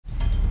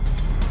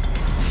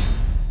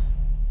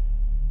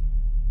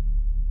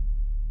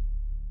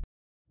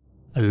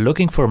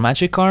Looking for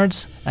magic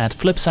cards? At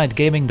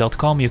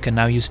flipsidegaming.com you can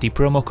now use the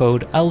promo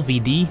code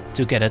LVD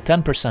to get a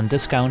 10%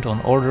 discount on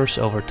orders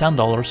over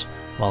 $10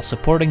 while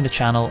supporting the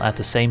channel at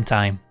the same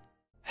time.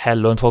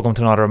 Hello and welcome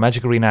to another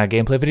Magic Arena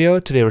gameplay video.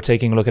 Today we're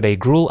taking a look at a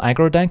Gruul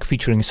aggro deck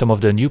featuring some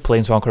of the new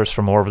planeswalkers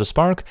from War of the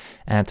Spark.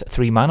 At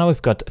 3 mana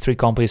we've got 3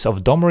 copies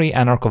of Domri,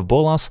 Anarch of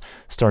Bolas,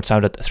 starts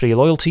out at 3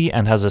 loyalty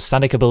and has a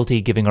static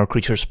ability giving our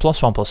creatures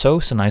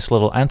 +1/+0, so a nice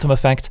little anthem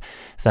effect.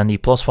 Then the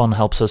 +1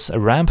 helps us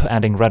ramp,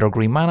 adding red or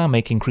green mana,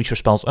 making creature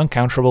spells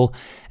uncounterable,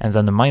 and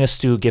then the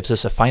 -2 gives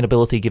us a find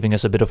ability, giving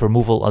us a bit of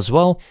removal as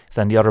well.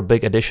 Then the other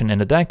big addition in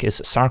the deck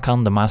is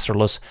Sarkhan, the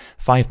Masterless,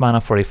 5 mana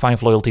for a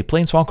 5 loyalty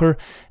planeswalker,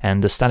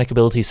 and the static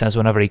ability says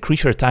whenever a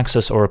creature attacks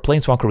us or a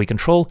planeswalker we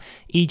control,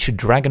 each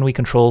dragon we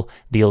control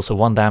deals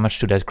 1 damage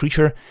to that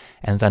creature.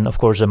 And then of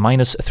course a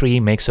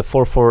 -3 makes a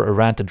 4/4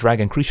 red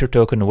dragon creature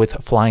token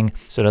with flying,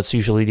 so that's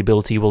usually the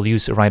ability we'll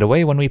use right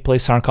away when we play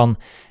Sarkhan.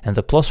 And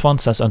the +1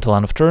 says until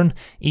end of turn,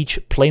 each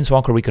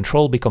planeswalker we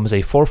control becomes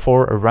a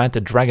 4/4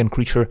 red dragon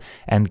creature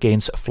and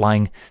gains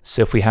flying.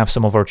 So if we have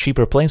some of our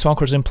cheaper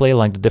planeswalkers in play,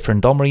 like the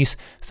different Domris,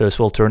 those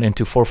will turn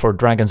into 4/4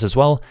 dragons as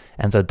well,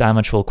 and the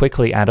damage will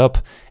quickly add up,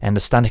 and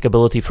the static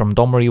ability from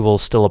Domri will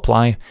still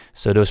apply,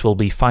 so those will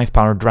be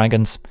 5-power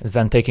dragons.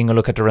 Then taking a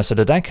look at the rest of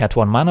the deck, at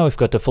 1 mana we've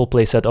got the full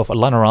playset of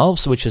Llanowar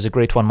Elves, which is a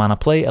great 1 mana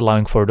play,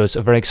 allowing for those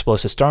very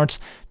explosive starts.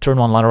 Turn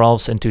 1 Llanowar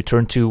Elves into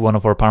turn 2 one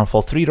of our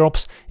powerful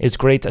 3-drops is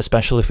great,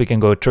 especially if we can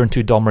go turn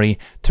 2 Domri,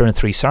 turn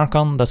 3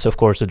 Sarkhan. That's of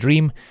course the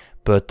dream,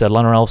 but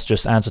Llanowar Elves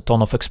just adds a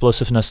ton of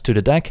explosiveness to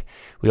the deck.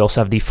 We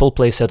also have the full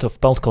playset of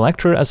Pelt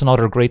Collector as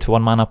another great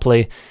 1 mana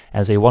play,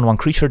 as a 1/1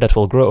 creature that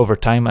will grow over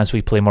time as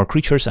we play more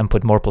creatures and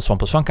put more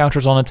 +1/+1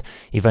 counters on it,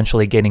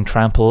 eventually gaining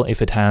trample if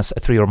it has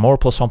 3 or more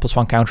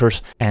 +1/+1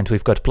 counters. And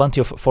we've got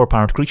plenty of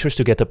 4-powered creatures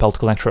to get the Pelt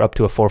Collector up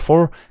to a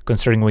 4/4,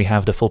 considering we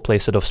have the full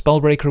playset of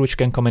Spellbreaker, which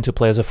can come into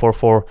play as a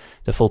 4/4,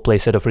 the full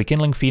playset of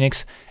Rekindling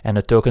Phoenix, and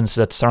the tokens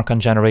that Sarkhan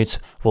generates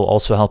will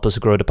also help us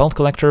grow the Pelt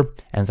Collector.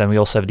 And then we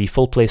also have the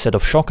full playset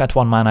of Shock at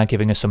 1 mana,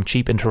 giving us some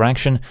cheap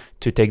interaction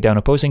to take down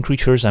opposing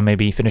creatures and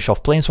maybe finish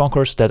off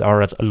planeswalkers that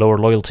are at lower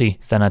loyalty.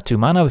 Then at 2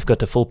 mana we've got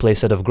the full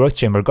playset of Growth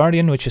Chamber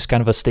Guardian, which is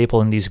kind of a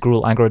staple in these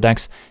Gruul aggro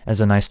decks,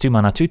 as a nice 2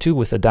 mana 2/2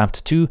 with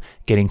Adapt 2,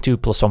 getting 2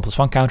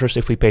 +1/+1 counters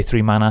if we pay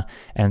 3 mana,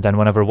 and then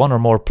whenever 1 or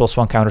more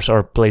 +1 counters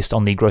are placed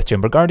on the Growth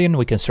Chamber Guardian,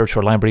 we can search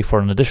our library for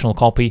an additional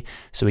copy,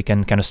 so we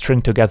can kind of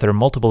string together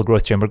multiple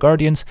Growth Chamber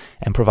Guardians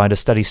and provide a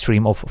steady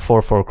stream of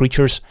 4/4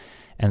 creatures.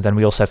 And then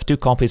we also have 2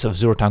 copies of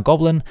Zhur-Tan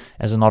Goblin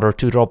as another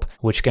 2-drop,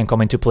 which can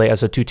come into play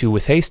as a 2/2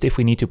 with haste if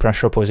we need to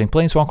pressure opposing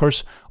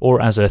planeswalkers,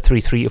 or as a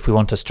 3/3 if we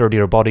want a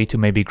sturdier body to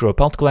maybe grow a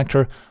Pelt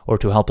Collector, or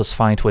to help us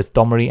fight with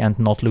Domri and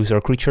not lose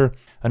our creature.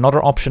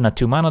 Another option at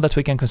 2 mana that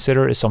we can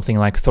consider is something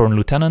like Thorn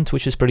Lieutenant,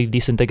 which is pretty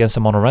decent against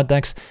the mono red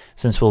decks,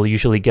 since we'll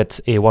usually get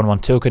a 1/1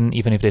 token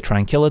even if they try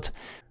and kill it.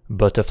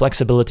 But the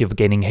flexibility of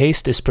gaining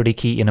haste is pretty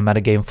key in a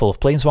metagame full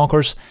of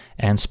planeswalkers.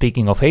 And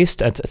speaking of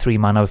haste, at 3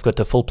 mana we've got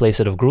the full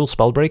playset of Gruul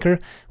Spellbreaker,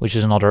 which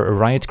is another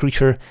riot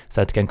creature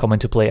that can come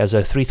into play as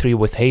a 3/3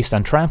 with haste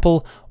and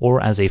trample, or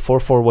as a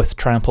 4/4 with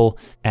trample.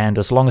 And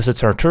as long as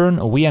it's our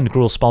turn, we and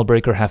Gruul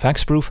Spellbreaker have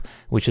hexproof,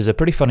 which is a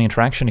pretty funny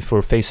interaction if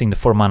we're facing the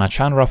 4 mana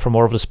Chandra from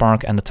War of the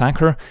Spark and attack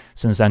her,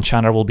 since then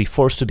Chandra will be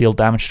forced to deal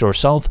damage to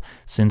herself,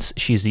 since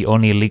she's the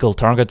only legal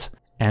target.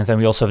 And then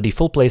we also have the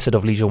full playset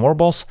of Legion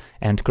Warboss,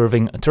 and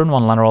curving turn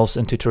 1 Llanowar Elves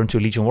into turn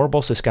 2 Legion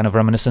Warboss is kind of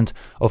reminiscent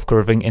of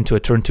curving into a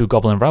turn 2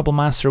 Goblin Rabble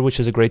Master, which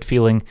is a great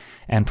feeling,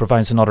 and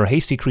provides another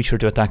hasty creature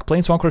to attack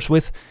planeswalkers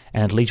with.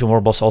 And Legion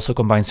Warboss also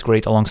combines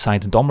great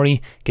alongside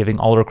Domri, giving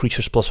all our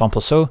creatures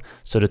 +1/+0,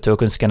 so the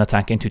tokens can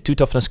attack into 2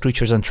 toughness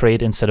creatures and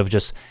trade instead of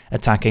just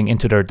attacking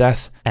into their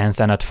death. And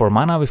then at 4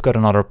 mana we've got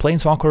another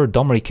planeswalker,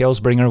 Domri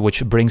Chaosbringer,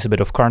 which brings a bit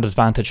of card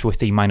advantage with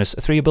the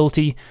 -3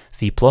 ability.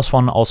 The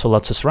 +1 also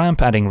lets us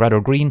ramp, adding red or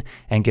green,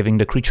 and giving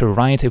the creature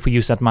riot if we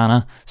use that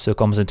mana, so it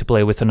comes into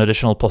play with an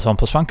additional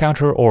 +1/+1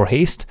 counter or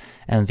haste,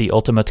 and the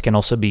ultimate can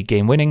also be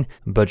game winning,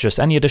 but just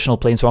any additional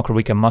planeswalker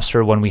we can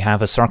muster when we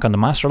have a Sarkhan the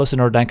Masterless in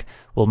our deck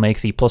will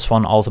make the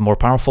 +1 all the more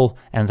powerful.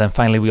 And then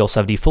finally we also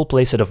have the full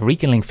playset of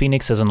Rekindling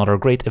Phoenix as another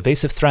great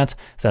evasive threat,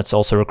 that's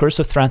also a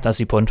recursive threat, as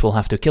the opponent will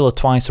have to kill it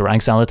twice or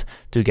exile it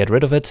to get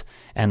rid of it,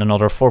 and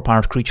another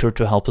 4-powered creature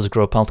to help us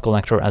grow Pelt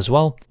Collector as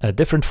well. A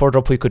different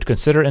 4-drop we could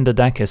consider in the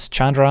deck is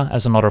Chandra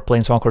as another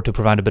planeswalker to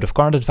provide a bit of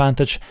card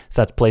advantage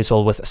that plays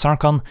well with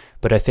Sarkhan,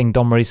 but I think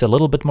Domri is a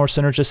little bit more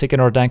synergistic in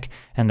our deck,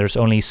 and there's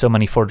only so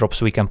many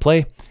 4-drops we can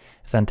play.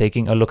 Then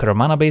taking a look at our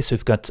mana base,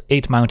 we've got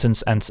 8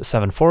 mountains and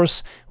 7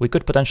 forests. We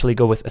could potentially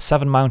go with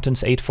 7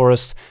 mountains, 8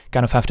 forests,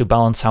 kind of have to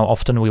balance how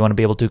often we want to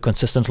be able to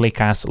consistently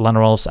cast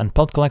Llanowar Elves and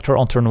Pelt Collector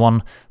on turn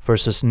 1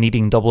 versus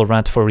needing double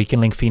red for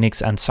Rekindling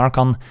Phoenix and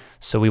Sarkhan.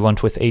 So we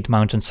went with 8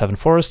 mountains, 7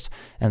 forests,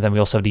 and then we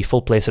also have the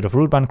full playset of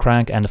Rootbound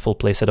Crag and the full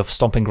playset of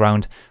Stomping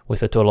Ground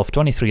with a total of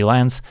 23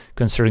 lands,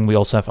 considering we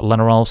also have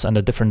Llanowar Elves and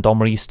the different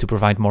Domris to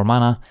provide more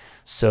mana.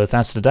 So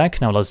that's the deck.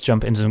 Now let's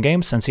jump into some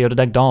games and see how the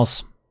deck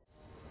does.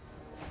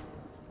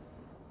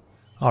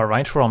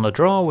 Alright, we're on the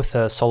draw with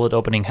a solid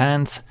opening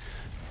hand.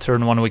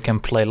 Turn 1 we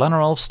can play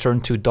Llanowar Elves, turn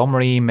 2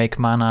 Domri, make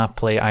mana,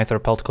 play either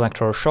Pelt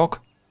Collector or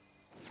Shock.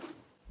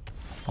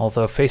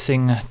 Although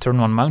facing turn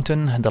 1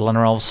 Mountain, the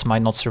Llanowar Elves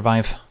might not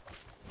survive.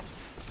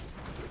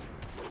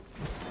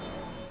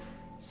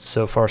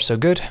 So far so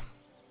good.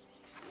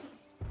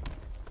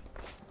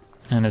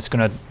 And it's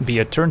gonna be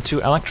a turn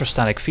 2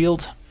 Electrostatic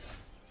Field.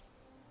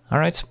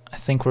 Alright, I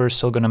think we're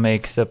still gonna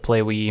make the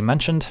play we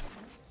mentioned.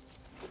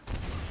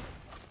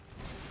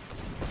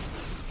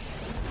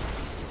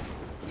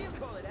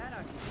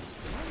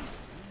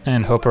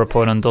 And hope our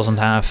opponent doesn't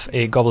have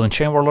a Goblin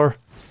Chainwhirler.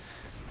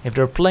 If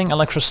they're playing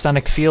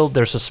Electrostatic Field,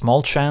 there's a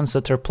small chance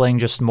that they're playing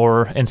just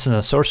more instants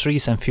and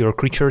sorceries and fewer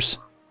creatures.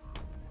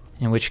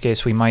 In which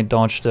case we might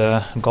dodge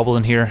the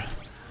Goblin here.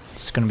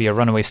 It's going to be a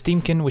runaway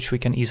Steamkin, which we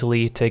can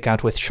easily take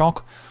out with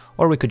Shock.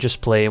 Or we could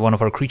just play one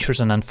of our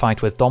creatures and then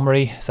fight with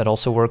Domri, that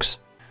also works.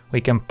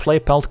 We can play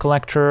Pelt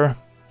Collector,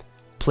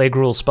 play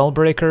Gruul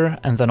Spellbreaker,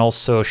 and then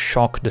also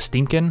Shock the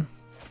Steamkin.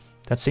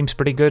 That seems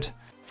pretty good.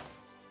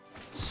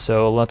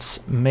 So let's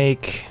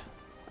make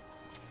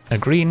a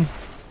green.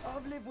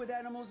 I've lived with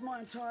animals my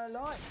entire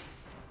life.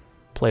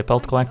 Play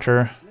Pelt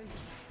Collector.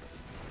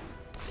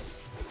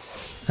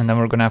 And then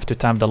we're gonna have to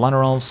tap the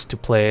Llanowar Elves to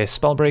play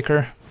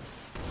Spellbreaker.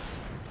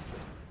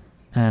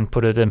 And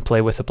put it in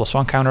play with a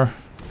 +1 counter.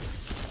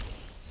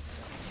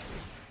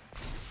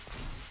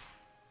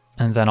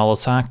 And then I'll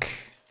attack.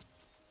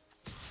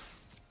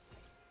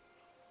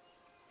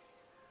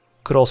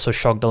 Could also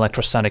shock the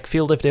Electrostatic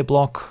Field if they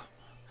block.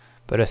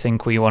 But I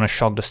think we want to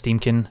shock the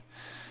Steamkin.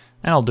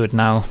 And I'll do it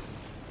now.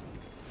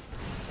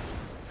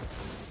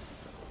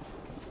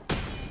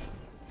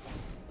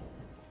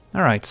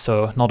 Alright,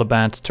 so not a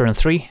bad turn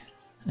 3.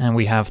 And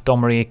we have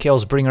Domri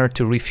Chaosbringer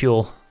to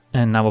refuel.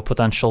 And now a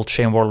potential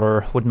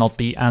Chainwhirler would not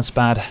be as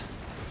bad.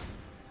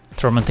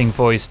 Tormenting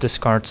Voice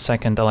discards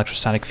second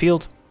Electrostatic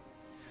Field.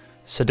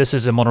 So this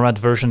is a mono-red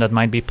version that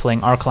might be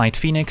playing Arclight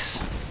Phoenix.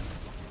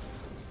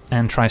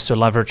 And tries to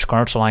leverage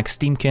cards like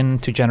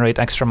Steamkin to generate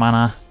extra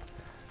mana.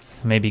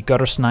 Maybe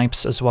Gutter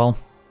Snipes as well.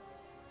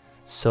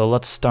 So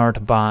let's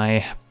start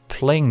by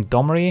playing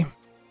Domri.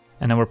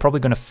 And then we're probably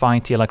going to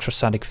fight the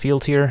Electrostatic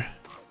Field here.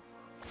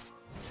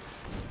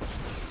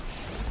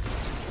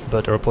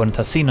 But our opponent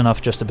has seen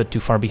enough, just a bit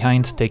too far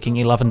behind, taking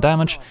 11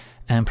 damage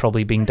and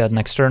probably being dead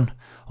next turn.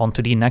 On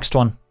to the next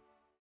one.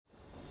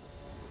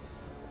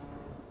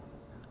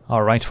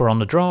 Alright, we're on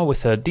the draw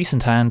with a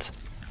decent hand.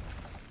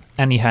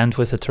 Any hand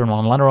with a turn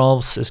 1 Llanowar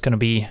Elves is going to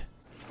be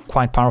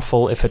quite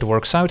powerful if it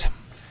works out.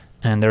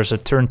 And there's a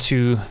turn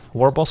 2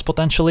 Warboss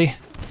potentially.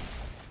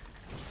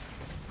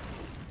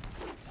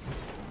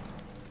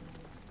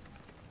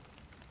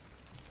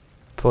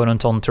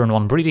 Opponent on turn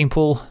 1 Breeding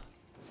Pool.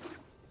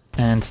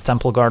 And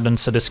Temple Garden,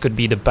 so this could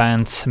be the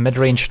banned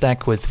mid-range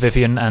deck with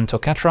Vivian and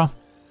Toketra.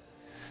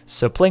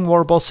 So playing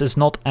Warboss is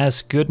not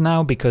as good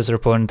now because our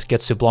opponent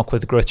gets to block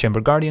with Growth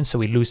Chamber Guardian, so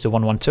we lose the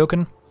 1/1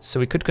 token. So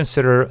we could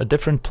consider a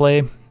different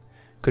play.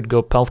 Could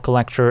go Pelt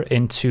Collector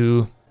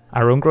into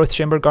our own Growth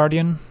Chamber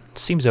Guardian.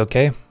 Seems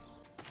okay.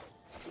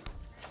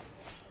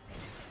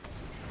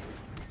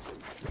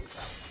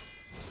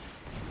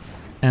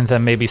 And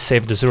then maybe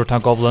save the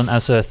Zurta Goblin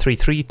as a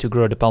 3/3 to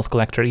grow the Pelt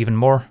Collector even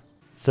more.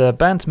 The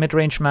banned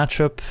mid-range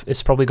matchup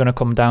is probably going to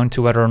come down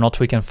to whether or not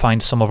we can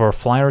find some of our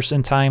flyers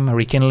in time.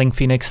 Rekindling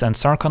Phoenix and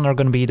Sarkhan are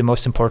going to be the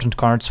most important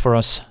cards for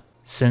us,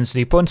 since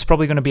the opponent's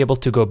probably going to be able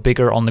to go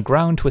bigger on the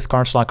ground with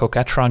cards like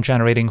Oketra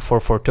generating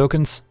 4/4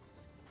 tokens.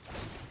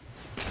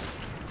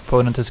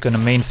 Opponent is going to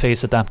main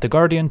phase Adapt the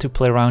Guardian to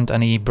play around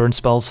any burn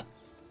spells.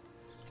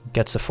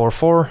 Gets a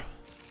 4/4.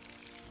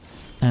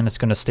 And it's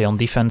going to stay on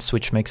defense,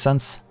 which makes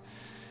sense.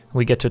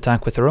 We get to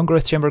attack with our own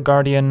Growth Chamber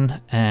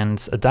Guardian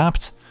and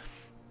Adapt.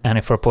 And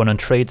if our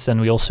opponent trades,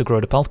 then we also grow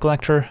the Pelt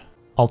Collector.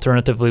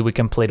 Alternatively, we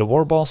can play the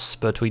Warboss,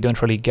 but we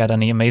don't really get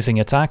any amazing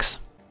attacks.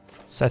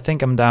 So I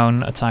think I'm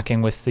down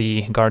attacking with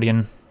the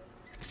Guardian.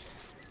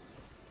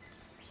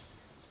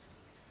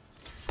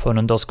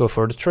 Opponent does go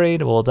for the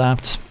trade, we'll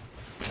adapt.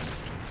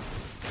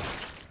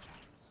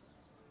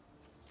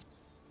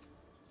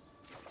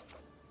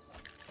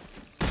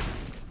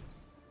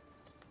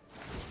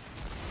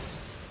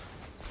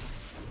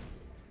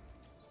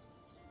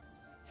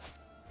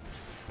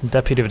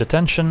 Deputy of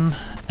Detention,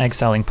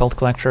 exiling Pelt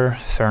Collector,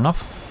 fair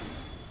enough.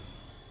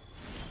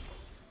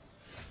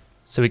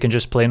 So we can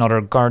just play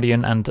another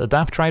Guardian and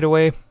Adapt right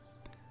away.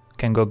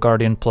 Can go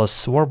Guardian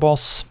plus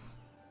Warboss.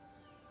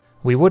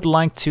 We would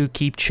like to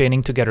keep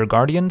chaining together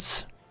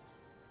Guardians,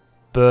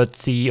 but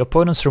the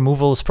opponent's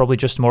removal is probably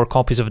just more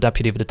copies of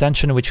Deputy of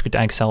Detention, which could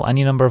exile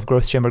any number of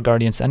Growth Chamber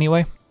Guardians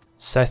anyway.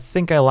 So I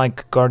think I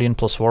like Guardian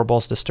plus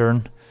Warboss this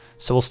turn.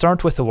 So we'll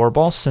start with the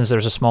Warboss, since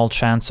there's a small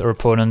chance our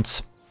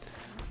opponent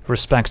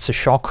respects a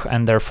shock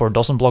and therefore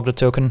doesn't block the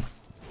token.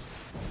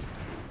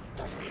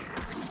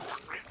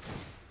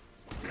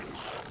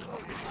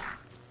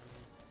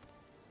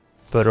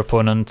 But our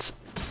opponent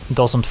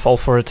doesn't fall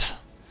for it,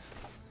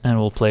 and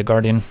we'll play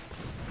Guardian.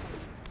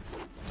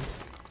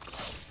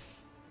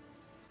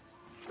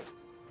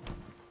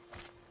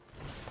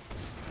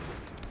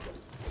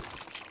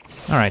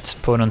 Alright,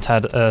 opponent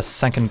had a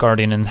second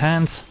Guardian in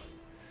hand.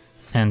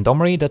 And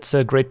Domri, that's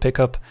a great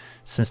pickup,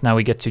 since now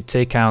we get to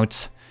take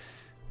out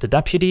the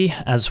Deputy,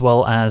 as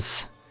well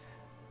as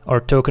our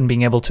token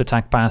being able to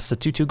attack past the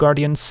 2/2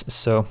 Guardians,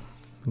 so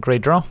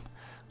great draw.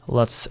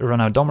 Let's run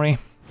out Domri.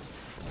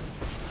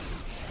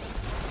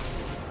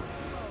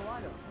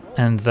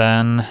 And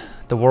then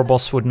the War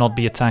Boss would not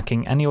be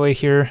attacking anyway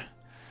here,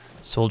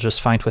 so we'll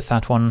just fight with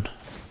that one.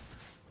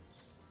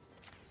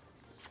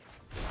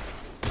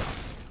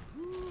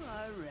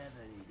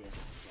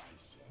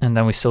 And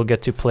then we still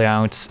get to play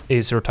out a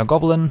Zerta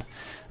Goblin.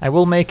 I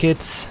will make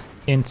it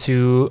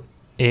into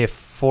a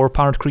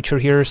 4-powered creature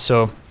here,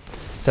 so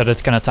that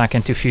it can attack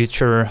into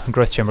future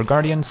Growth Chamber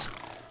Guardians.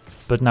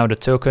 But now the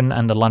token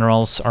and the Llanowar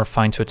Elves are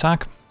fine to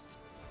attack.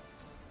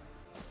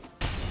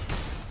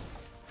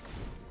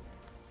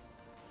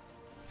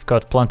 We've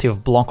got plenty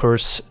of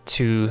blockers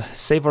to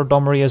save our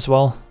Domri as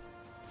well.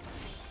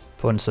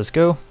 Opponent says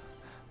go.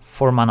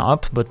 4 mana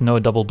up, but no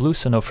double blue,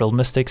 so no Frilled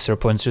Mystics. Their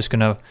opponent's just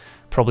gonna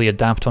probably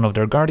adapt one of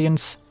their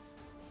Guardians.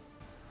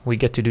 We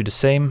get to do the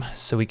same,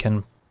 so we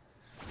can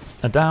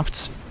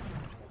adapt.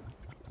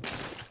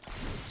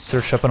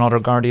 Search up another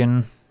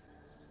Guardian.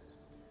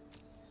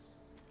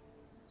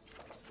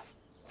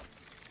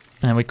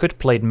 And we could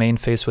play it main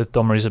phase with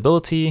Domri's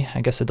ability.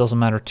 I guess it doesn't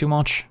matter too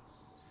much.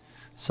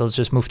 So let's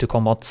just move to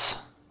combat.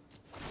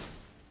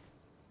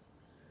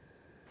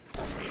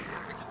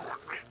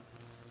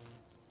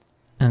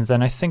 And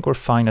then I think we're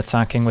fine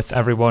attacking with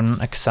everyone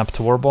except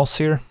War Boss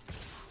here.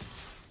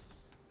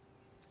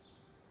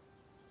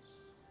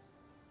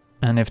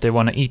 And if they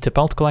want to eat the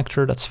Pelt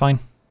Collector, that's fine.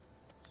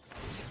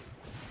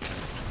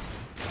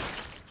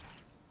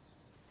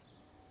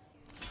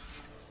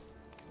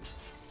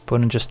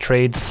 Opponent just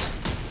trades.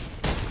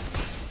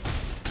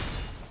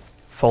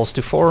 Falls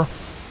to 4.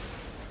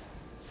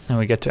 And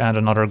we get to add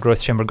another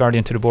Growth Chamber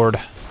Guardian to the board.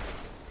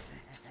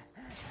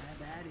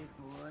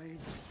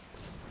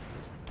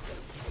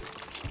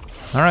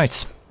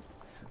 Alright.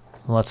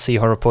 Let's see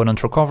how our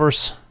opponent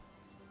recovers.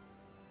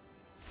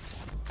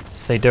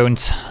 If they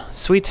don't,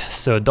 sweet.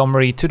 So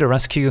Domri to the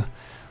rescue.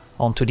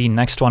 On to the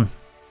next one.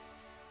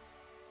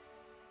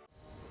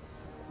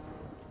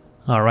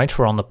 Alright,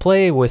 we're on the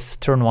play with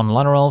turn 1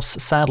 Llanowar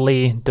Elves.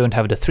 Sadly, don't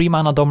have the 3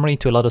 mana Domri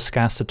to let us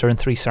cast a turn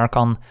 3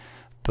 Sarkhan,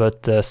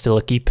 but still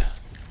a keep.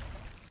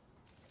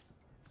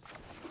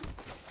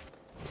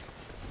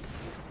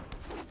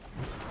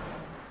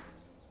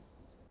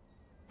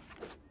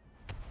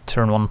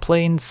 Turn 1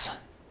 Plains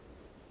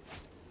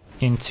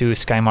into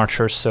Sky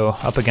Marcher, so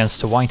up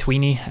against a White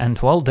Weenie, and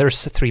well,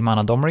 there's 3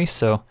 mana Domri,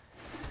 so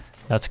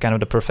that's kind of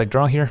the perfect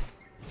draw here.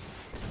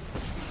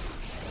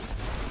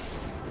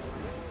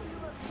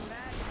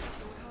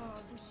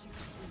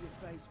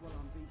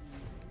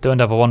 Don't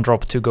have a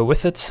 1-drop to go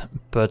with it,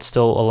 but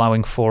still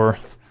allowing for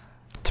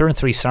turn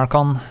 3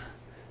 Sarkhan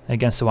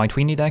against the White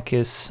Weenie deck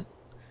is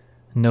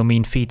no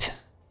mean feat.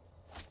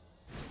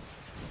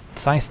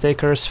 Tithe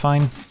Taker is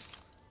fine.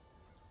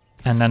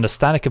 And then the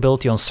static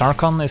ability on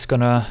Sarkhan is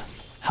gonna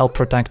help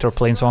protect our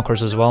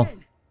Planeswalkers as well.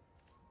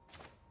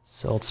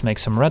 So let's make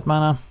some red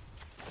mana.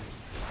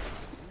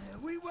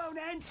 We won't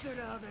answer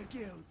to other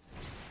guilds.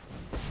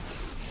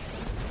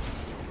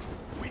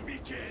 We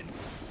begin.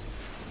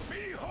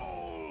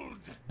 Behold!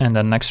 And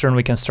then next turn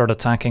we can start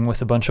attacking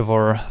with a bunch of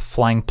our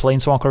flying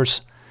Planeswalkers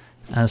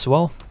as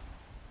well.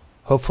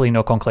 Hopefully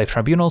no Conclave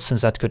Tribunal,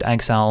 since that could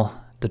exile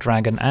the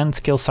dragon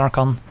and kill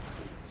Sarkhan.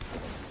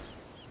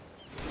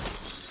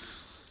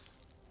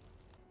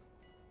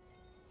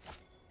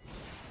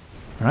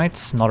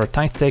 Alright, another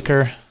Tithe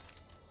Taker.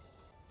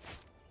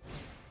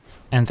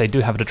 And they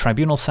do have the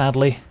Tribunal,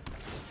 sadly.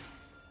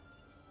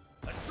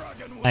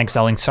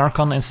 Exiling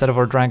Sarkhan instead of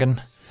our dragon.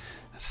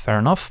 Fair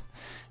enough.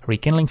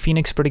 Rekindling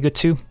Phoenix, pretty good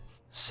too.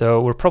 So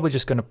we're probably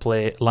just going to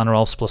play Llanowar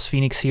Elves plus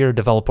Phoenix here,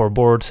 develop our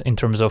board in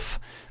terms of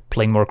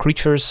playing more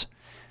creatures.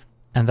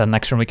 And then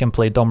next turn we can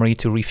play Domri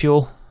to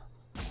refuel.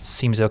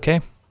 Seems okay.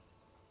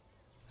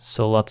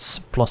 So let's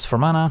plus for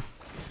mana.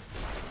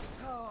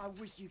 Oh, I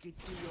wish you could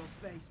see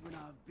your face when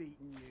I've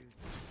beaten you.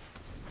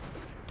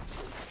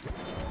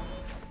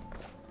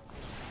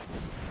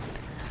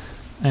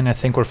 And I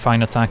think we're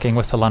fine attacking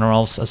with the Llanowar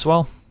Elves as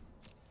well.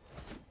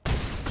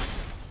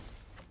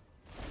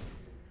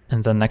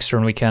 And then next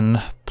turn we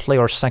can play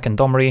our second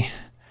Domri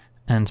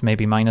and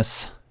maybe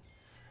minus.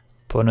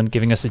 Opponent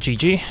giving us a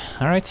GG.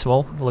 Alright,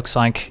 well, looks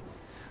like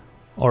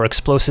our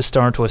explosive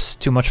start was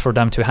too much for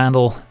them to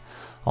handle.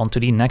 On to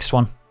the next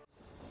one.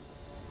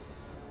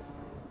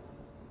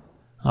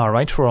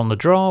 Alright, we're on the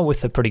draw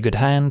with a pretty good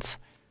hand.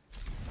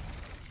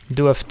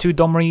 Do have 2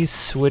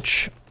 Domris,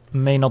 which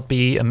may not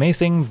be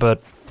amazing,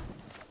 but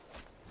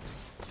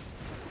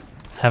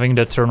having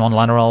the turn 1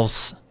 Llanowar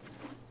Elves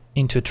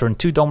into turn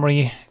 2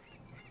 Domri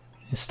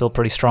is still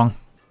pretty strong.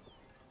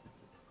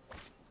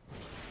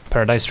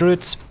 Paradise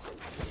Druids.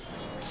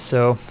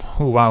 So,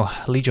 oh wow,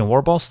 Legion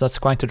Warboss, that's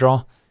quite a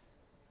draw.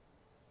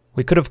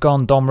 We could have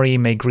gone Domri,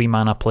 make green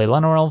mana, play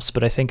Llanowar Elves,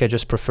 but I think I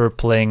just prefer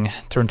playing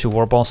turn 2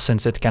 Warboss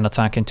since it can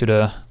attack into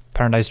the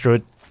Paradise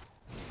Druid.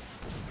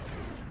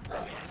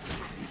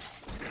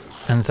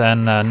 And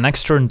then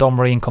next turn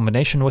Domri in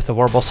combination with the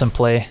Warboss in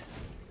play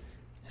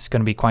is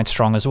going to be quite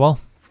strong as well.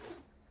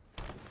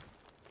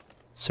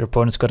 So your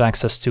opponent's got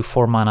access to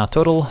 4 mana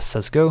total,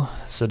 says go.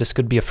 So this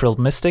could be a Frilled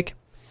Mystic,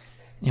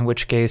 in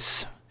which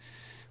case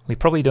we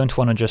probably don't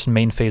want to just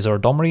main phase our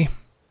Domri.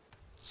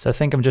 So I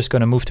think I'm just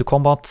going to move to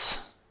combat.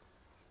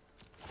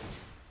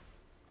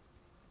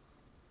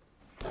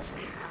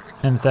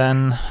 And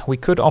then we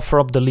could offer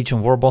up the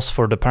Legion Warboss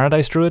for the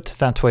Paradise Druid.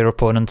 That way our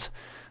opponent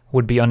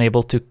would be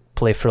unable to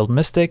play Frilled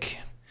Mystic,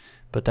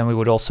 but then we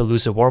would also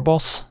lose a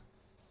Warboss.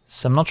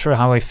 So I'm not sure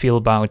how I feel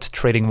about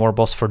trading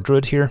Warboss for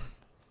Druid here.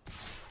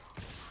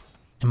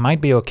 It might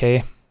be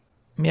okay.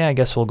 Yeah, I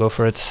guess we'll go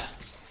for it.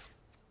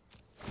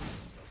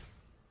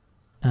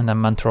 And then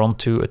Mentor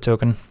onto a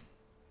token.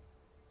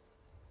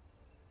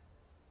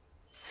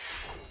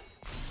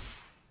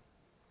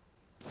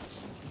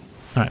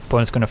 Alright,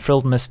 opponent's going to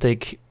Frilled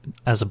Mystic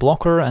as a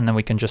blocker, and then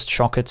we can just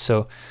shock it,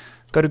 so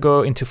got to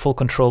go into full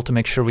control to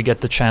make sure we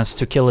get the chance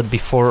to kill it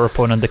before our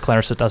opponent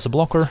declares it as a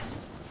blocker.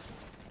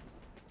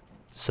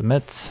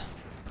 Submit.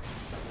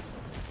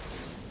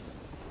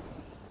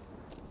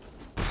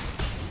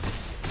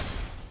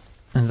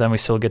 And then we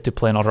still get to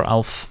play another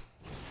elf.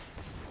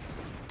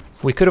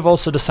 We could have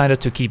also decided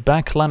to keep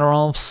back Lanor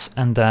Elves,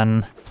 and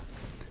then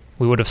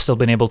we would have still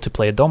been able to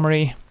play a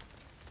Domri.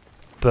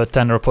 But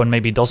then our opponent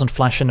maybe doesn't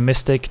flash in the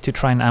Mystic to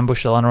try and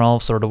ambush the Lanor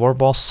Elves or the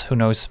Warboss, who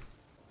knows.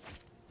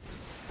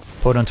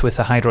 Opponent with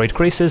a Hydroid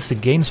Crisis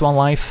gains 1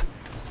 life.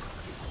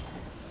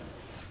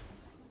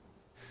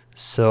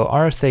 So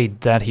are they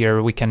dead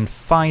here? We can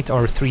fight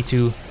our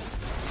 3-2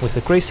 with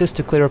the Crisis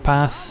to clear a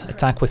path,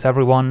 attack with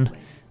everyone.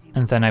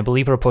 And then I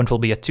believe our opponent will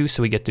be at 2,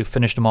 so we get to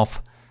finish them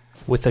off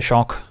with a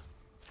shock.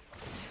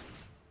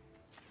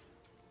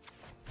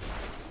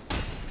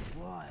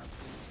 Wild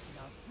beasts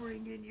are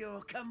bringing your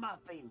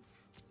comeuppance.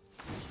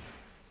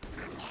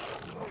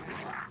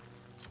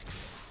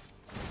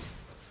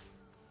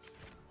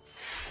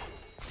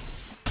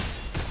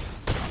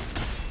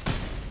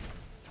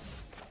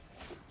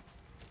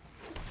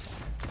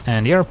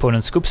 And your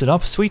opponent scoops it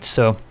up, sweet,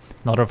 so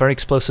another very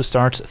explosive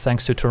start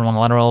thanks to turn 1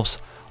 Lanor Elves.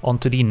 On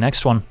to the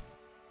next one.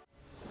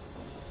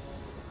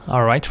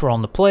 Alright, we're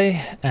on the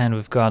play, and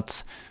we've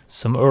got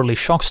some early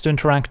shocks to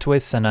interact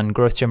with, and then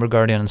Growth Chamber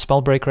Guardian and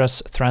Spellbreaker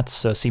as threats,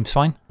 so seems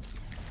fine.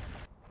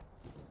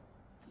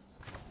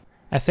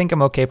 I think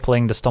I'm okay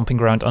playing the Stomping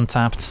Ground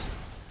untapped,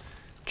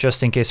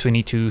 just in case we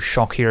need to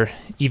shock here,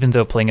 even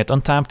though playing it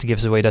untapped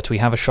gives away that we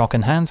have a shock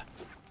in hand.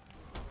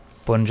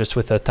 Opponent just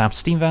with a tapped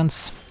Steam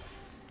Vents.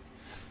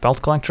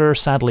 Belt Collector,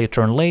 sadly a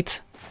turn late.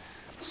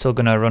 Still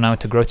gonna run out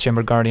to Growth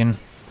Chamber Guardian.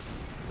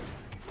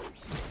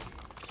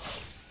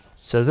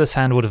 So this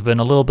hand would have been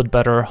a little bit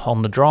better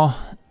on the draw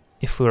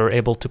if we were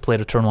able to play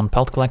the turn 1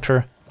 Pelt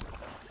Collector.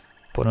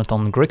 Opponent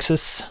on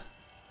Grixis.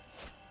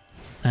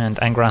 And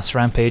Angrath's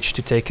Rampage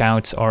to take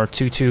out our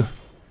 2-2.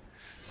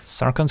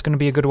 Sarkhan's gonna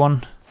be a good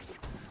one.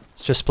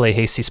 Let's just play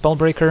Hasty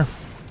Spellbreaker.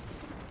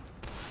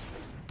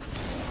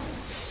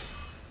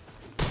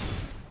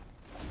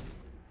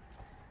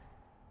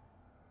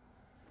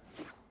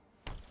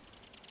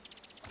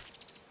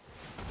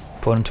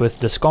 Opponent with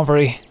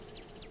Discovery.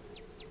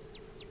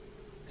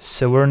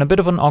 So we're in a bit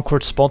of an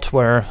awkward spot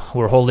where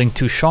we're holding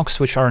 2 shocks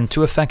which aren't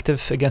too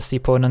effective against the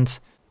opponent.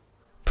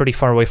 Pretty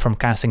far away from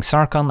casting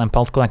Sarkhan, and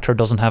Pelt Collector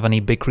doesn't have any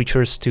big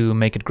creatures to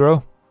make it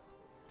grow.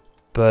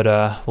 But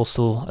we'll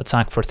still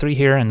attack for 3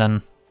 here and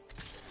then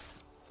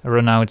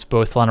run out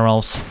both Lanor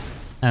Elves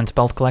and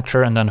Pelt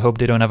Collector and then hope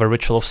they don't have a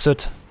Ritual of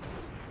Soot,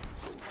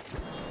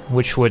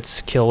 which would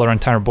kill our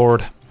entire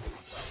board.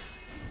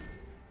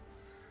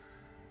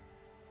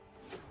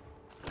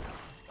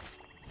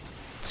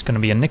 It's gonna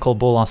be a Nicol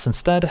Bolas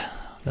instead,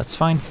 that's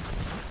fine.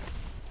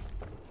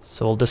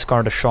 So we'll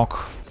discard a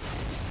shock.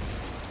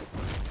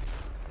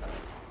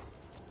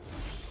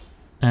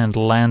 And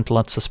land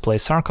lets us play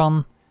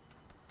Sarkhan.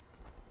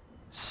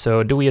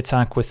 So do we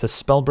attack with a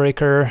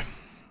Spellbreaker?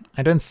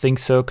 I don't think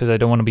so, because I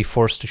don't want to be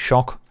forced to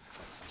shock.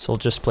 So we'll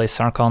just play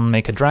Sarkhan,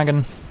 make a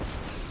dragon.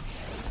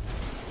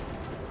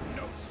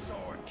 No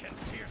sword can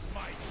pierce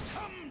my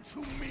come to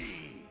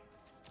me.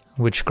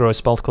 Which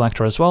grows Belt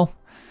Collector as well.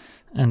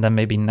 And then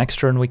maybe next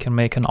turn we can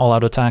make an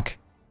all-out attack.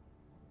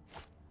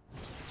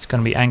 It's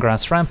gonna be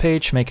Angrath's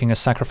Rampage, making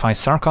us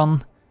sacrifice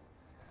Sarkhan.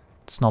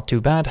 It's not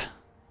too bad.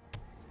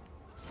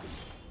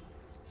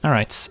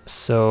 Alright,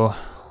 so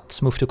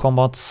let's move to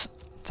combat,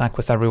 attack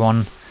with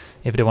everyone.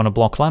 If they want to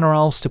block Lanor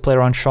Elves to play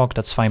around shock,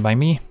 that's fine by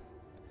me.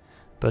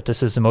 But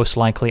this is the most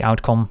likely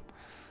outcome,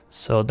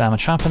 so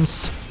damage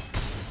happens.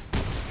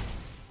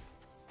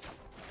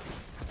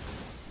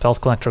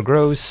 Pelt Collector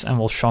grows, and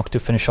we'll shock to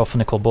finish off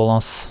Nicol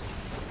Bolas.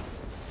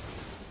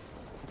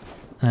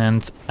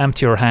 And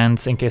empty your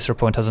hand in case your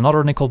opponent has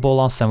another Nicol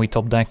Bolas, and we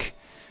top deck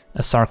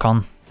a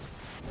Sarkhan.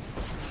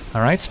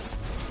 Alright,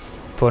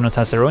 opponent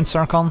has their own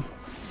Sarkhan.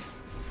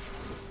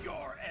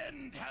 Your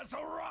end has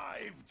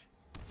arrived.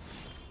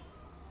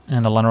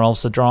 And the Lanor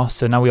Elves a draw,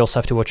 so now we also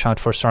have to watch out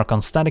for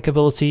Sarkhan's static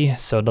ability,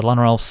 so the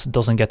Lanor Elves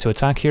doesn't get to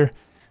attack here.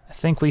 I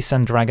think we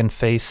send Dragon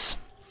Face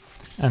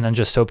and then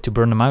just hope to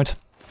burn them out.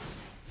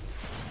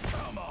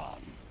 Come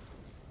on.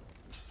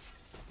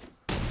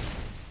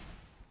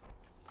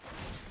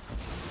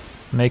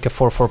 Make a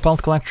 4/4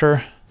 Pelt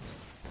Collector.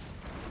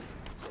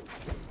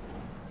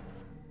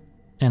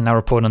 And our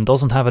opponent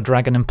doesn't have a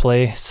dragon in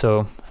play,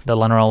 so the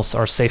Llanowar Elves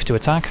are safe to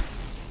attack.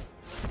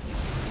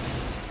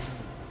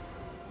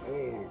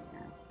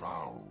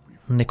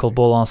 Nicol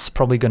Bolas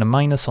probably gonna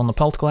minus on the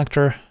Pelt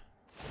Collector.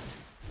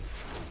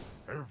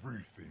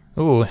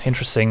 Ooh,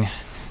 interesting.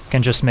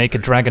 Can just make a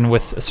dragon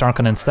with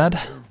Sarkhan instead.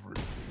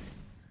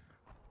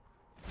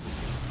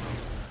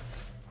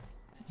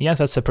 Yeah,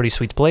 that's a pretty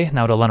sweet play.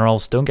 Now the Llanowar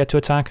Elves don't get to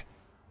attack.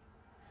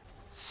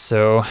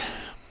 So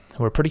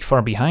we're pretty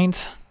far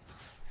behind.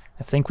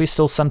 I think we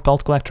still send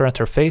Pelt Collector at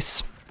their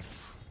face.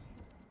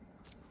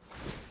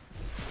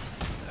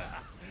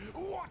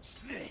 Watch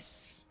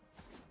this.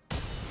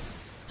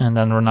 And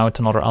then run out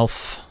another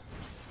elf.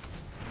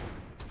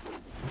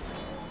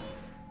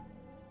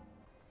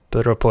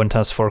 But our opponent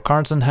has 4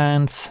 cards in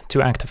hand,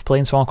 2 active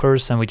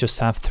Planeswalkers, and we just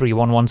have 3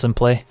 1/1s in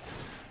play.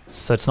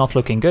 So it's not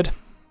looking good.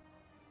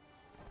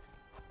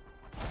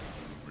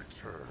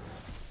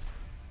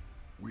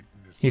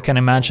 You can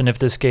imagine if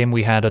this game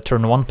we had a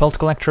turn 1 Pelt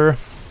Collector,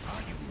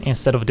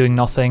 instead of doing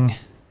nothing,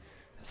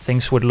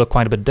 things would look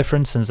quite a bit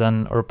different, since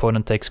then our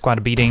opponent takes quite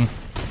a beating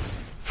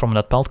from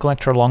that Pelt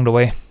Collector along the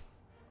way.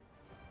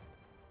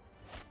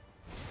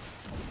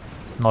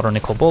 Another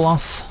Nicol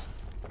Bolas.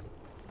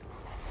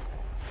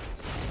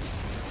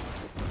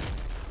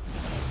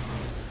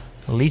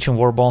 Legion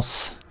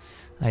Warboss.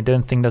 I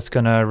don't think that's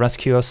gonna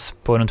rescue us.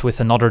 Opponent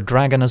with another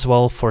dragon as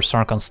well for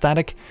Sarkhan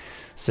Static.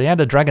 So yeah,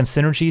 the dragon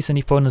synergies in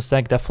the opponent's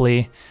deck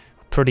definitely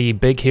pretty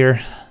big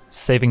here,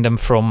 saving them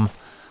from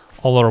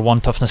all our 1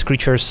 toughness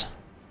creatures.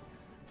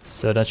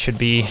 So that should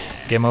be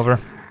game over.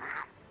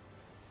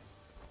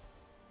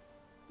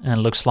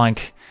 And looks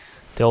like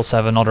they also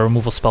have another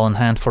removal spell in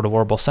hand for the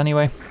Warboss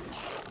anyway.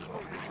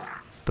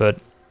 But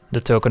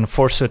the token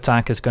Force to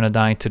Attack is gonna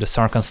die to the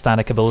Sarkhan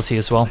Static ability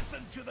as well.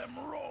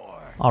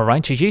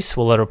 Alright, GG's,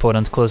 we'll let our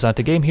opponent close out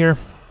the game here.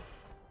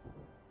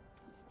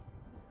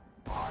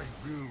 I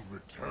will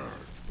return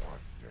one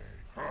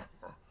day.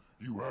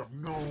 You have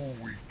no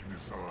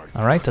weakness.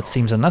 Alright, that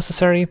seems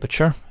unnecessary, but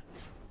sure.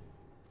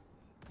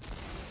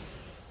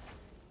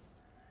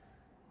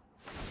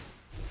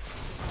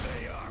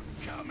 They are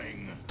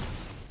coming.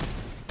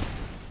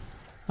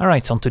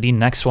 Alright, on to the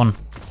next one.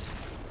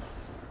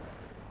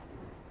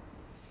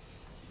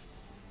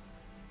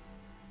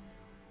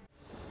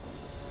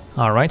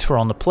 Alright, we're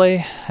on the play,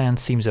 hand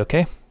seems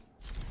okay.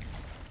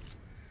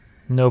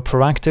 No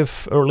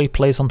proactive early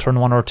plays on turn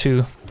 1 or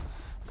 2,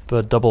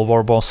 but double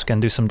Warboss can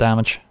do some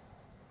damage.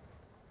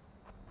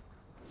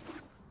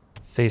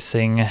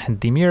 Facing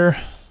Dimir.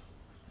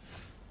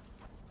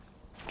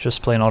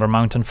 Just play another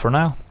mountain for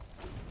now.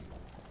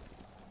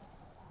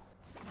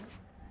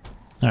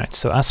 Alright,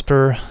 so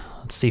Asper,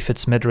 let's see if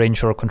it's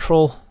mid-range or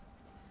control.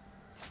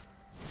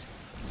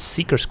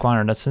 Seeker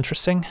Squire, that's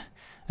interesting.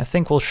 I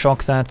think we'll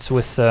shock that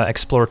with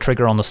Explore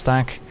trigger on the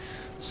stack,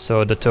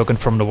 so the token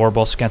from the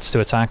Warboss gets to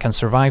attack and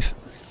survive.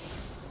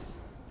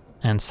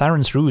 And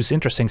Siren's Ruse,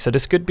 interesting, so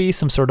this could be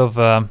some sort of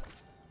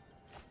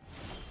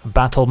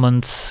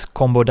battlement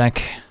combo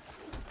deck.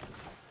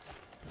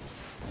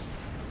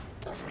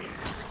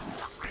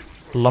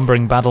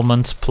 Lumbering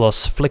Battlement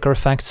plus Flicker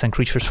effects and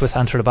creatures with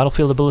Enter the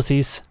Battlefield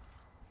abilities.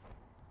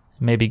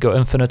 Maybe go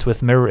infinite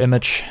with Mirror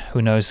Image,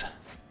 who knows.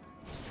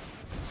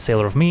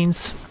 Sailor of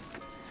Means.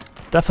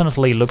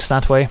 Definitely looks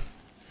that way.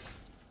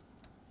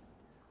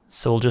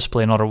 So we'll just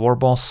play another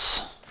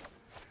Warboss.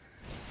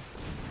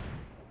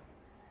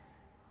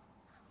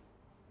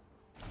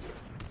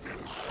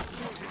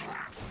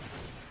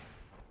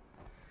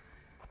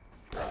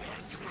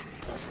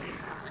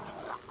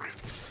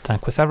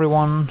 Attack with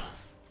everyone.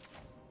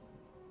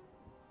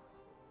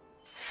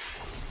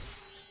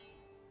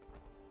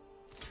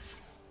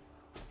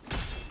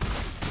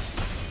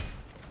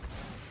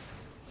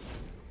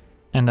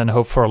 And then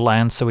hope for a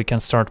land so we can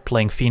start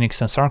playing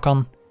Phoenix and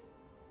Sarkhan.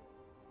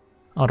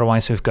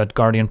 Otherwise we've got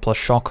Guardian plus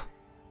Shock.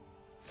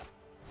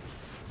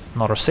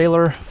 Another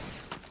Sailor.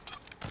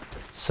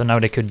 So now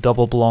they could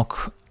double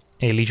block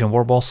a Legion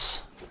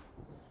Warboss.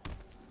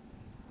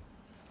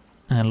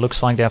 And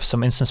looks like they have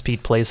some instant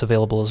speed plays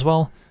available as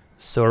well.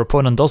 So our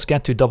opponent does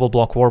get to double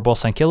block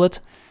Warboss and kill it,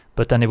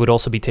 but then they would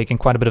also be taking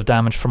quite a bit of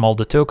damage from all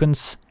the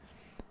tokens.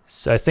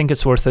 So I think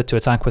it's worth it to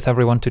attack with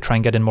everyone to try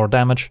and get in more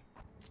damage.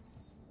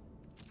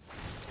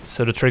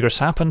 So the triggers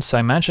happen, so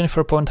I imagine if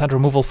our opponent had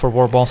removal for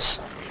Warboss,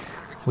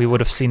 we would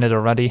have seen it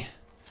already.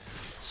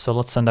 So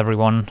let's send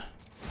everyone.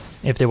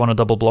 If they want to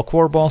double block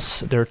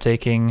Warboss, they're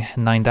taking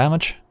 9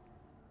 damage.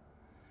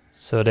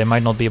 So they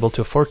might not be able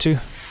to afford to.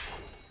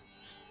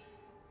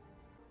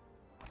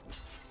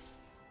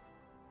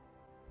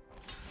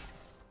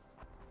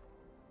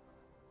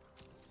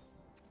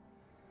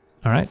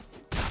 Alright.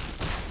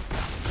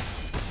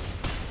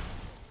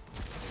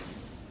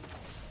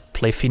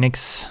 Play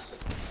Phoenix.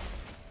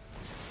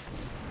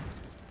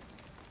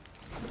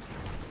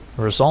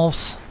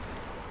 Resolves.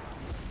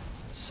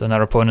 So now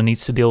our opponent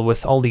needs to deal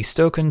with all these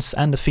tokens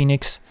and the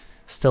Phoenix.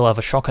 Still have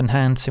a shock in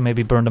hand, so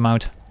maybe burn them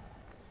out.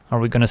 Are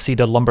we gonna see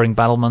the Lumbering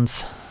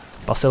Battlement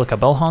Basilica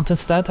Bellhaunt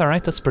instead?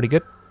 Alright, that's pretty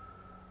good.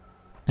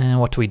 And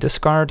what do we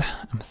discard?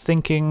 I'm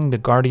thinking the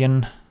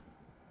Guardian.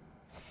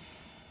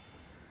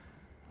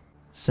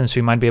 Since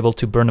we might be able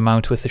to burn them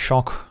out with the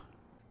shock.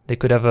 They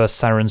could have a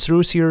Siren's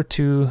Ruse here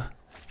to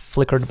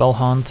flicker the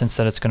Bellhaunt.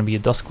 Instead it's gonna be a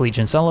Dusk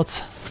Legion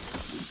Zealot.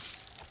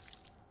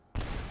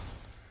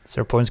 So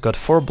our opponent's got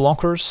 4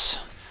 blockers.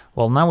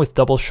 Well, now with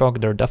double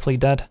shock they're definitely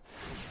dead.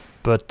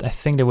 But I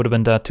think they would have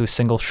been dead to a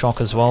single shock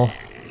as well.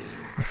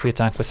 If we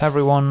attack with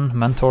everyone,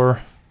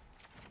 Mentor.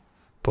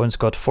 Opponent's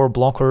got 4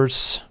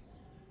 blockers.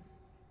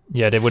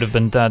 Yeah, they would have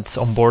been dead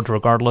on board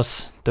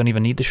regardless. Don't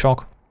even need the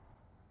shock.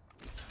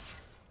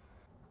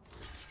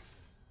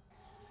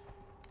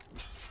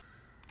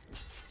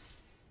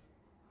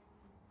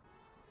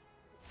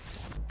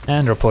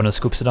 And our opponent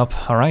scoops it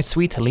up. Alright,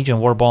 sweet. Legion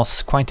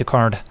Warboss, quite a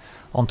card.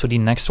 On to the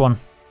next one.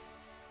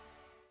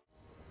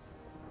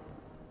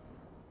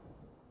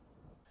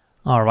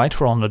 Alright,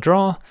 we're on the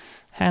draw.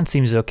 Hand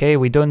seems okay.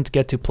 We don't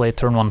get to play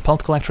turn 1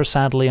 Pelt Collector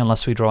sadly,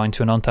 unless we draw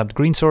into an untapped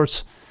green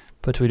source.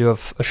 But we do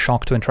have a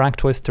shock to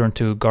interact with. Turn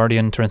 2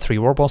 Guardian, turn 3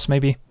 Warboss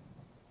maybe.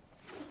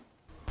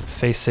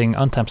 Facing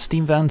untapped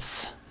Steam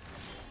Vents.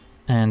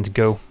 And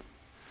go.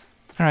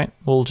 Alright,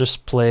 we'll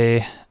just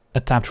play a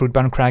tapped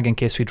Rootbound Crag in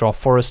case we draw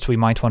Forest. We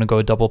might want to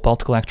go double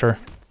Pelt Collector.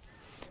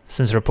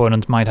 Since our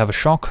opponent might have a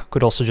shock.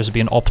 Could also just be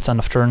an opt end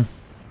of turn.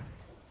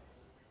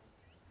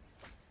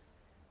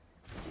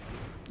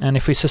 And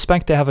if we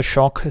suspect they have a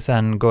shock,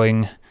 then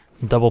going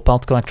double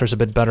Pelt Collector is a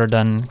bit better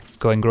than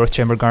going Growth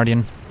Chamber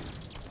Guardian.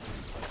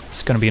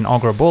 It's going to be an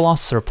aggro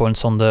Bolas. Our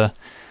opponent's on the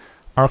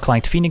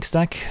Arclight Phoenix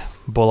deck.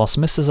 Bolas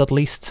misses at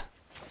least.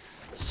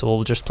 So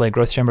we'll just play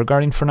Growth Chamber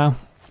Guardian for now.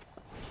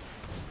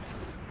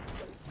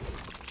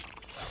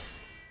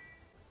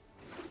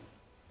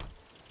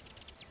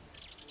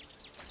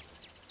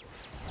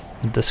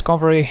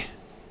 Discovery.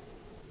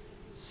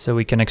 So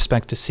we can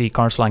expect to see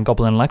cards like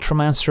Goblin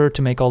Electromancer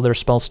to make all their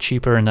spells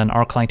cheaper, and then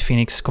Arclight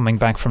Phoenix coming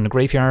back from the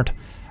graveyard,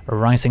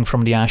 rising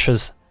from the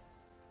ashes.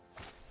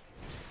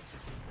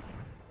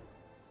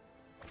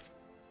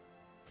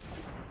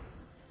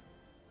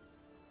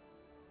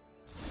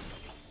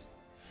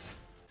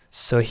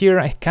 So here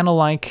I kinda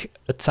like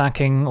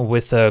attacking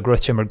with a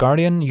Growth Chamber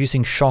Guardian,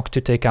 using shock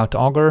to take out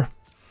Augur,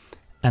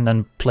 and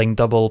then playing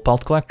double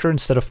Pelt Collector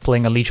instead of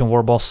playing a Legion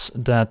Warboss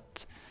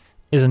that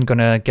isn't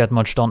gonna get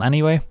much done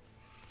anyway.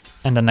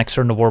 And then next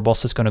turn the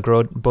Warboss is gonna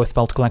grow both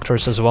Pelt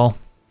Collectors as well.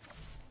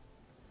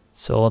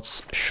 So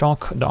let's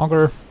shock the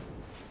Augur.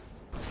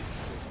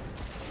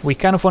 We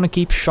kind of want to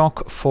keep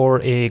shock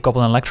for a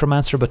Goblin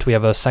Electromancer, but we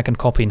have a second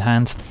copy in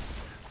hand.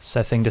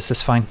 So I think this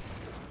is fine.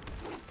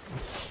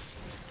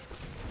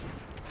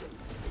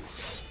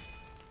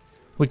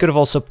 We could have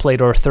also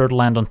played our third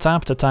land on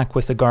tap to attack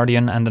with the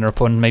Guardian, and then our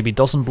opponent maybe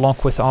doesn't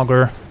block with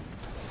Augur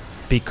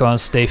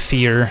because they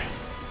fear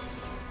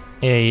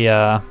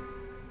a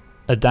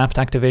adapt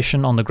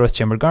activation on the Growth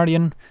Chamber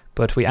Guardian,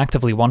 but we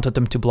actively wanted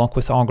them to block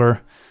with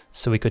Augur,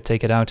 so we could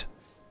take it out.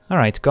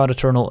 Alright, God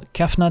Eternal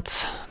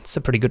Kefnet. It's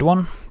a pretty good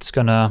one. It's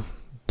gonna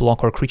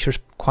block our creatures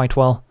quite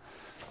well.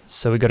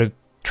 So we gotta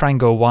try and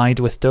go wide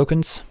with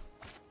tokens.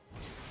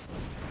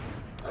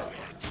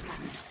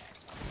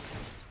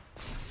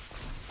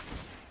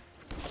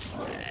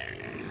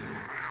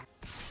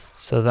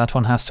 So that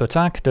one has to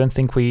attack. Don't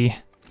think we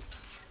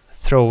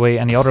throw away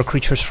any other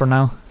creatures for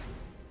now.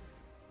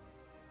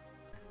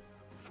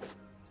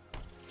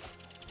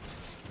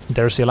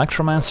 There's the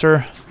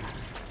Electromancer.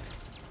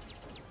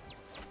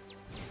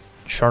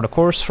 Shard of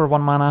Course for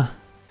 1 mana.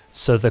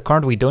 So the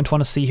card we don't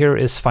want to see here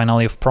is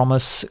Finale of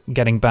Promise,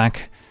 getting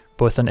back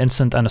both an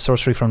instant and a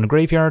sorcery from the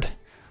graveyard.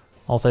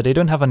 Although they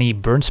don't have any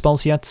burn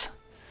spells yet,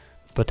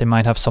 but they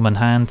might have some in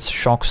hand.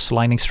 Shocks,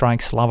 Lightning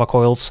Strikes, Lava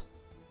Coils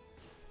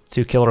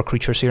to kill our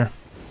creatures here.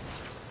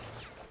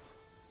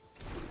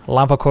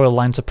 Lava Coil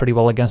lines up pretty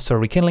well against our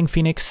Rekindling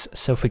Phoenix,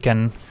 so if we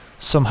can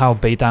somehow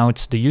bait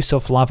out the use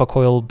of Lava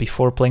Coil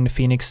before playing the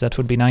Phoenix, that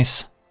would be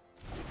nice.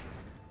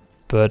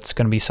 But it's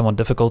gonna be somewhat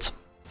difficult.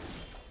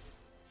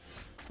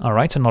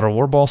 Alright, another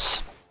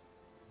Warboss.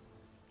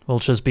 We'll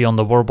just be on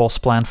the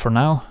Warboss plan for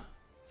now.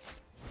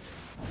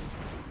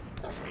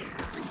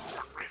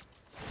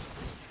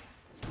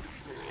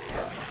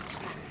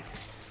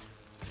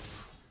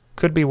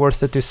 Could be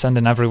worth it to send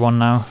in everyone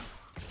now.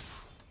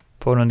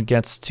 Opponent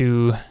gets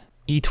to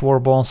eat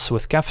Warboss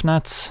with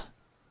Kefnet,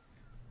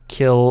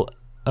 kill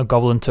a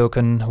Goblin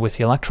token with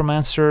the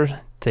Electromancer,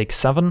 take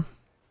 7.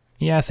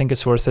 Yeah, I think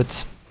it's worth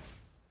it.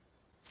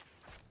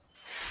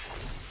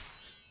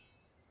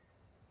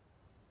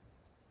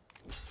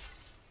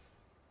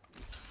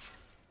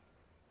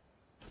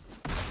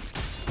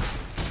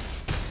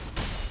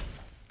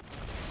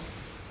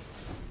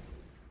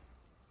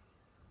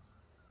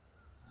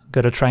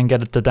 Gotta try and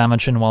get the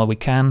damage in while we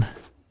can.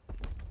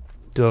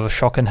 Do have a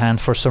shock in hand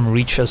for some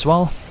reach as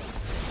well.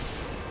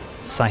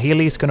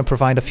 Saheeli is gonna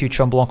provide a few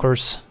chump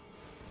blockers.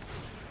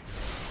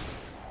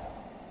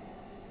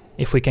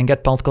 If we can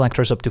get Pelt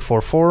Collectors up to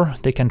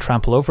 4/4, they can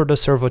trample over the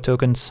servo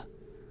tokens.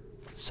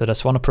 So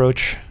that's one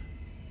approach.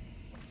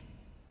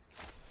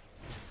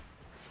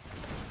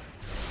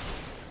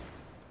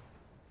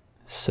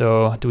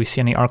 So, do we see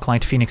any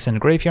Arclight Phoenix in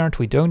the graveyard?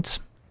 We don't.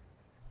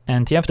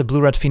 And yeah, if the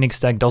blue-red Phoenix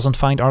deck doesn't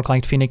find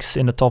Arclight Phoenix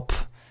in the top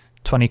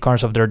 20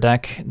 cards of their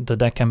deck, the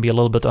deck can be a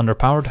little bit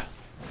underpowered.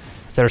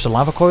 There's a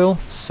Lava Coil,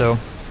 so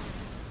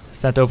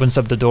that opens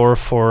up the door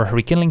for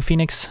Rekindling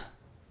Phoenix.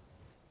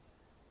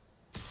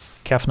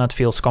 Kefnet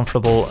feels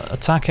comfortable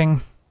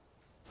attacking.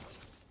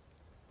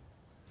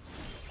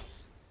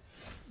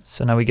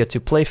 So now we get to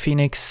play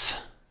Phoenix,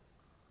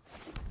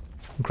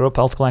 grow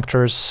Pelt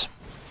Collectors.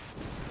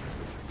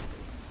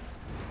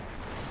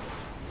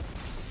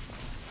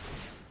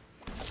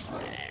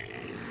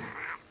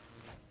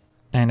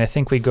 And I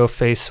think we go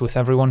face with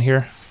everyone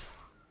here.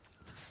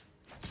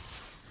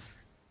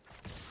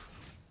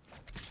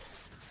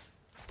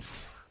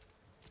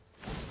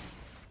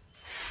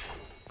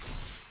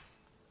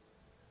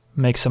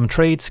 Make some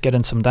trades, get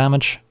in some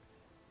damage.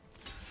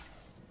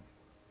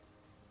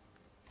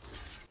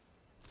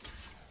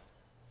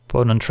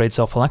 Opponent trades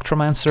off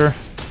Electromancer.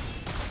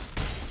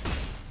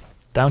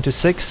 Down to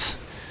 6,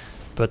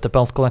 but the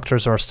Pelt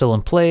Collectors are still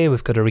in play.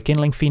 We've got a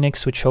Rekindling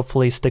Phoenix, which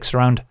hopefully sticks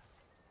around.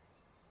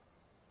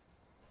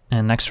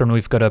 And next turn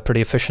we've got a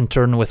pretty efficient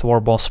turn with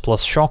Warboss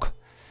plus Shock.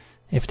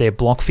 If they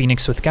block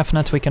Phoenix with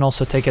Kefnet, we can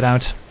also take it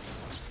out.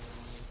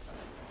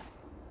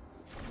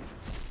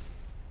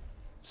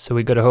 So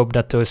we gotta hope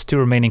that those 2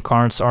 remaining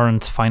cards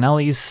aren't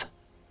Finales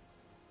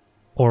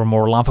or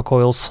more Lava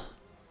Coils.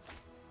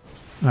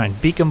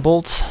 Alright, Beacon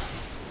Bolt,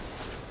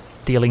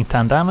 dealing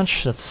 10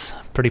 damage. That's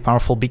pretty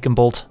powerful Beacon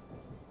Bolt.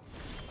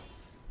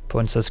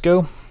 Opponent says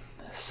go.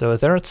 So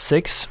they're at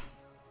 6.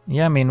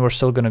 Yeah, I mean, we're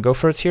still gonna go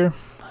for it here.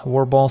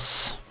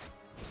 Warboss.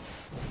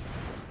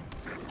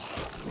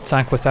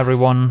 Attack with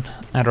everyone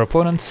and our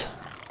opponents.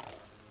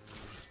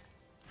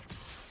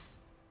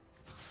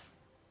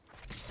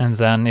 And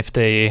then if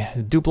they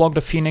do block the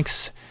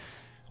Phoenix,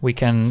 we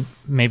can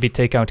maybe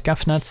take out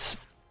Kefnet.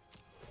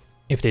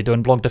 If they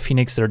don't block the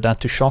Phoenix, they're dead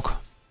to Shock.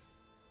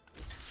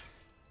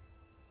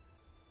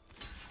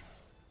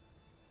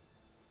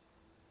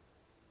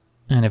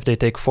 And if they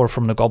take 4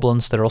 from the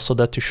Goblins, they're also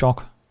dead to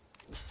Shock.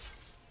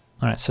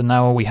 Alright, so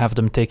now we have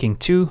them taking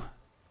 2.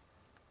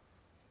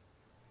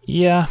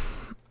 Yeah,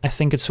 I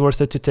think it's worth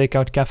it to take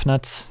out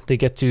Kefnet. They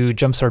get to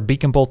jumpstart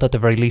Beacon Bolt at the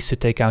very least to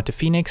take out the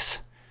Phoenix.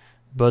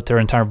 But their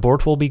entire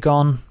board will be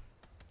gone.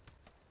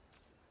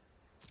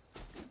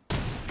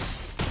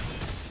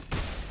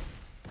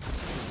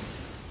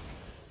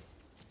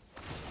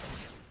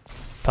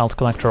 Pelt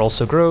Collector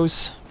also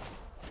grows.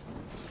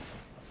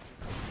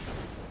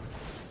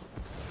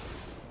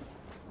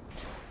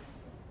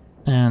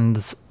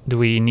 And do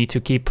we need to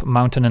keep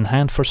Mountain in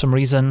hand for some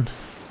reason?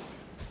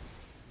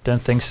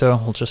 Don't think so,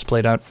 we'll just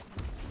play it out.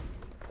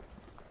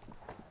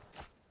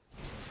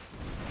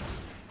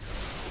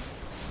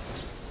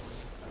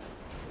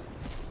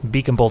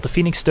 Beacon Bolt the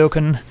Phoenix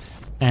token,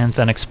 and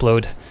then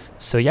explode.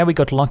 So yeah, we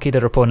got lucky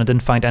that our opponent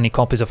didn't find any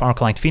copies of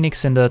Arclight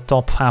Phoenix in the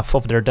top half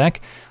of their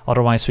deck,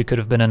 otherwise we could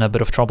have been in a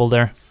bit of trouble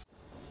there.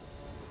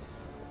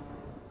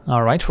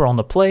 Alright, we're on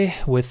the play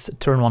with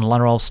turn 1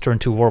 Lanarelves, turn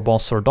 2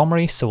 Warboss or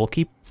Domri, so we'll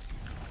keep.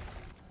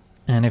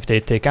 And if they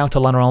take out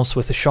the Lanarelves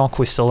with a Shock,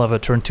 we still have a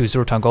turn 2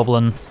 Zurta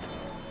Goblin.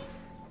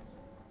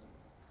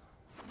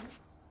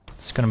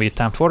 It's gonna be a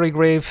tapped Worry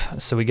Grave,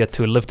 so we get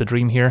to live the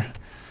dream here.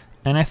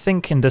 And I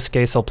think in this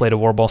case I'll play the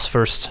Warboss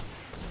first.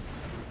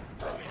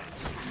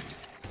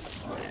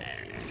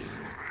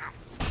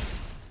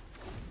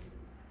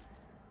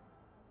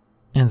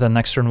 And then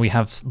next turn we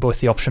have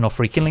both the option of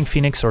Rekindling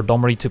Phoenix or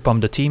Domri to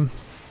pump the team.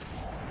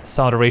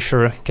 Thought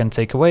Erasure can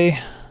take away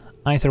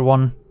either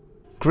one.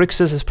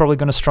 Grixis is probably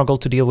going to struggle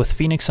to deal with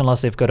Phoenix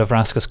unless they've got a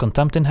Vraska's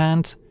Contempt in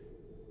hand.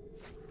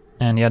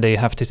 And yeah, they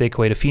have to take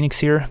away the Phoenix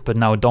here, but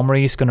now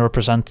Domri is going to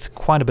represent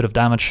quite a bit of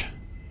damage.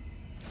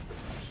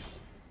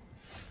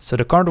 So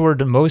the card we're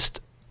the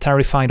most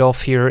terrified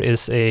of here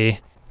is a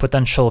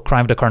potential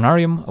Cry of the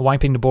Carnarium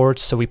wiping the board,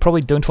 so we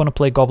probably don't want to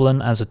play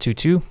Goblin as a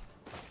 2/2.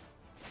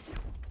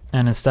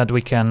 And instead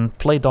we can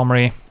play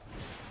Domri,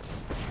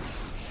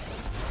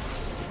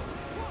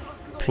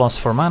 plus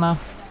 4 mana,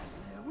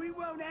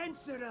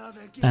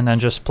 and then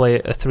just play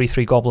a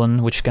 3/3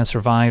 Goblin which can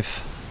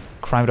survive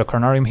Cry of the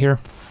Carnarium here.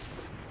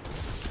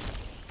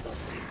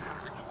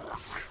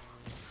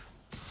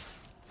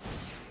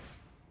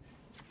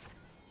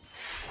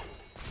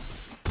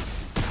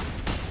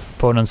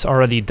 Opponent's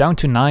already down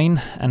to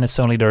 9, and it's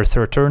only their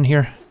 3rd turn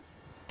here.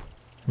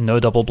 No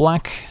double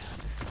black,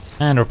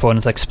 and our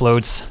opponent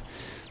explodes.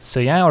 So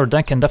yeah, our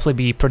deck can definitely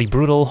be pretty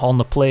brutal on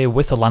the play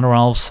with the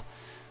Lanarelves.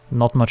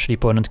 Not much the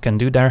opponent can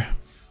do there.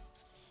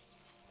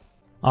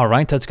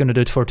 Alright, that's gonna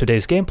do it for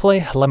today's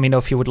gameplay. Let me know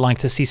if you would like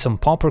to see some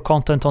Pauper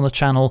content on the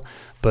channel.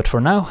 But for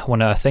now, I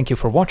wanna thank you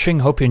for watching,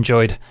 hope you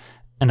enjoyed,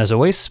 and as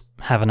always,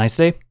 have a nice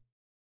day.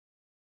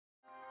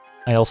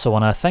 I also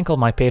want to thank all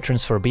my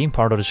patrons for being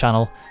part of the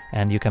channel,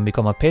 and you can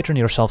become a patron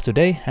yourself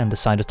today and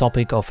decide the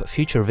topic of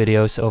future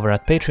videos over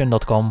at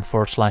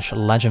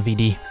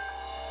patreon.com/LegenVD.